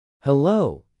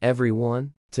Hello,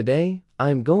 everyone. Today,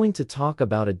 I'm going to talk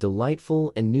about a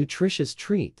delightful and nutritious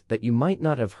treat that you might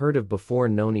not have heard of before: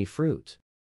 noni fruit.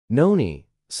 Noni,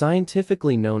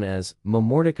 scientifically known as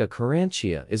Momordica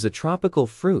charantia, is a tropical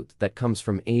fruit that comes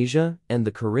from Asia and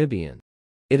the Caribbean.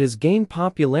 It has gained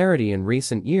popularity in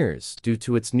recent years due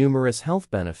to its numerous health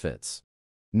benefits.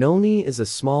 Noni is a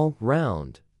small,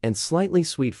 round, and slightly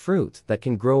sweet fruit that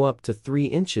can grow up to 3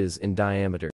 inches in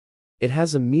diameter. It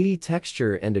has a meaty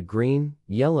texture and a green,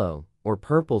 yellow, or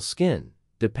purple skin,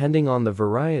 depending on the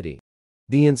variety.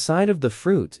 The inside of the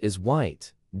fruit is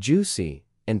white, juicy,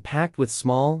 and packed with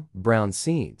small, brown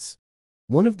seeds.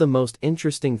 One of the most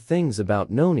interesting things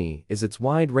about noni is its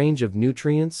wide range of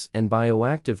nutrients and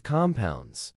bioactive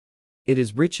compounds. It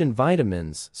is rich in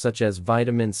vitamins such as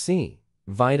vitamin C,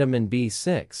 vitamin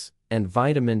B6, and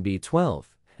vitamin B12,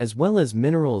 as well as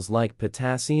minerals like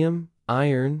potassium,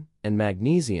 iron, and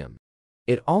magnesium.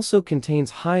 It also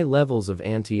contains high levels of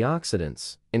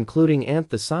antioxidants, including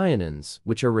anthocyanins,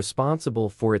 which are responsible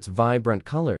for its vibrant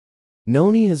color.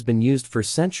 Noni has been used for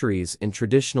centuries in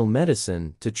traditional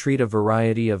medicine to treat a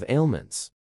variety of ailments.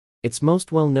 Its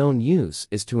most well-known use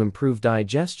is to improve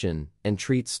digestion and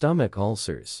treat stomach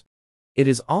ulcers. It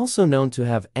is also known to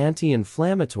have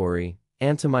anti-inflammatory,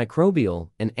 antimicrobial,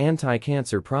 and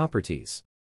anti-cancer properties.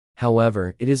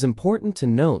 However, it is important to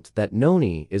note that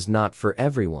noni is not for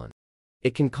everyone.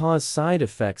 It can cause side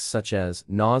effects such as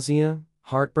nausea,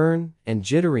 heartburn, and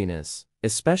jitteriness,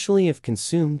 especially if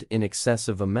consumed in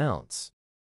excessive amounts.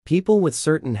 People with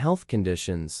certain health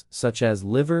conditions, such as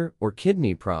liver or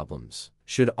kidney problems,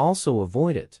 should also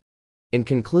avoid it. In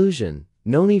conclusion,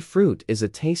 noni fruit is a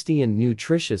tasty and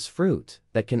nutritious fruit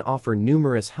that can offer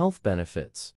numerous health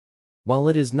benefits. While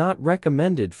it is not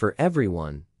recommended for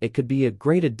everyone, it could be a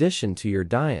great addition to your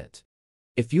diet.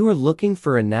 If you are looking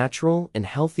for a natural and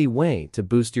healthy way to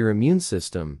boost your immune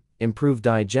system, improve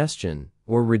digestion,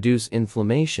 or reduce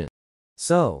inflammation,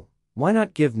 so why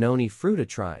not give noni fruit a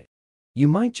try? You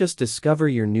might just discover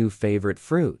your new favorite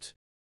fruit.